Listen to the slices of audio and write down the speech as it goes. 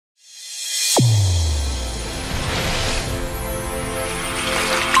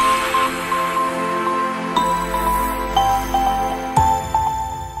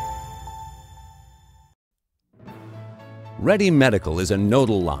ReadyMedical is a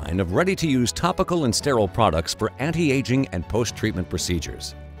nodal line of ready-to-use topical and sterile products for anti-aging and post-treatment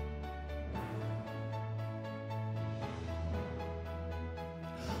procedures.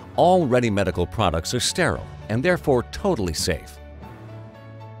 All ReadyMedical products are sterile and therefore totally safe.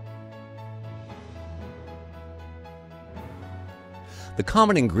 The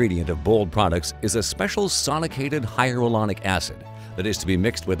common ingredient of bold products is a special sonicated hyaluronic acid that is to be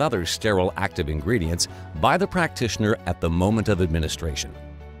mixed with other sterile active ingredients by the practitioner at the moment of administration.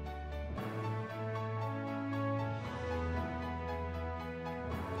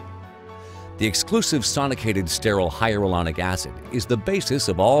 The exclusive sonicated sterile hyaluronic acid is the basis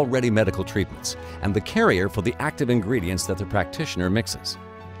of all ReadyMedical treatments and the carrier for the active ingredients that the practitioner mixes.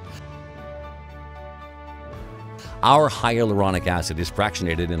 Our hyaluronic acid is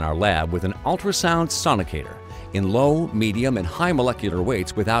fractionated in our lab with an ultrasound sonicator in low, medium, and high molecular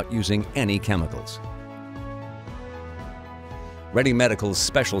weights without using any chemicals. ReadyMedical's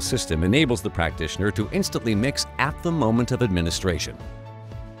special system enables the practitioner to instantly mix at the moment of administration.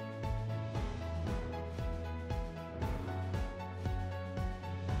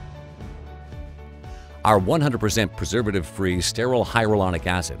 Our 100% preservative-free sterile hyaluronic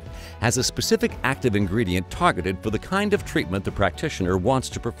acid has a specific active ingredient targeted for the kind of treatment the practitioner wants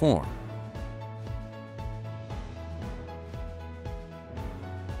to perform.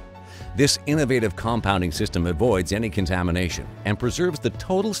 This innovative compounding system avoids any contamination and preserves the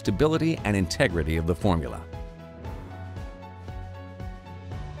total stability and integrity of the formula.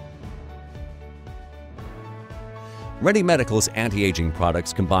 ReadyMedical's anti-aging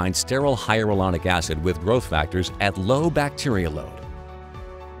products combine sterile hyaluronic acid with growth factors at low bacteria load.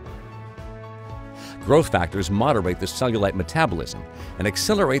 Growth factors moderate the cellulite metabolism and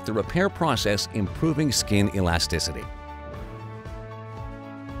accelerate the repair process, improving skin elasticity.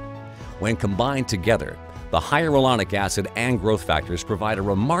 When combined together, the hyaluronic acid and growth factors provide a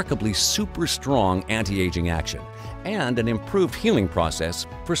remarkably super strong anti-aging action and an improved healing process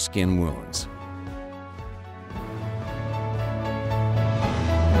for skin wounds.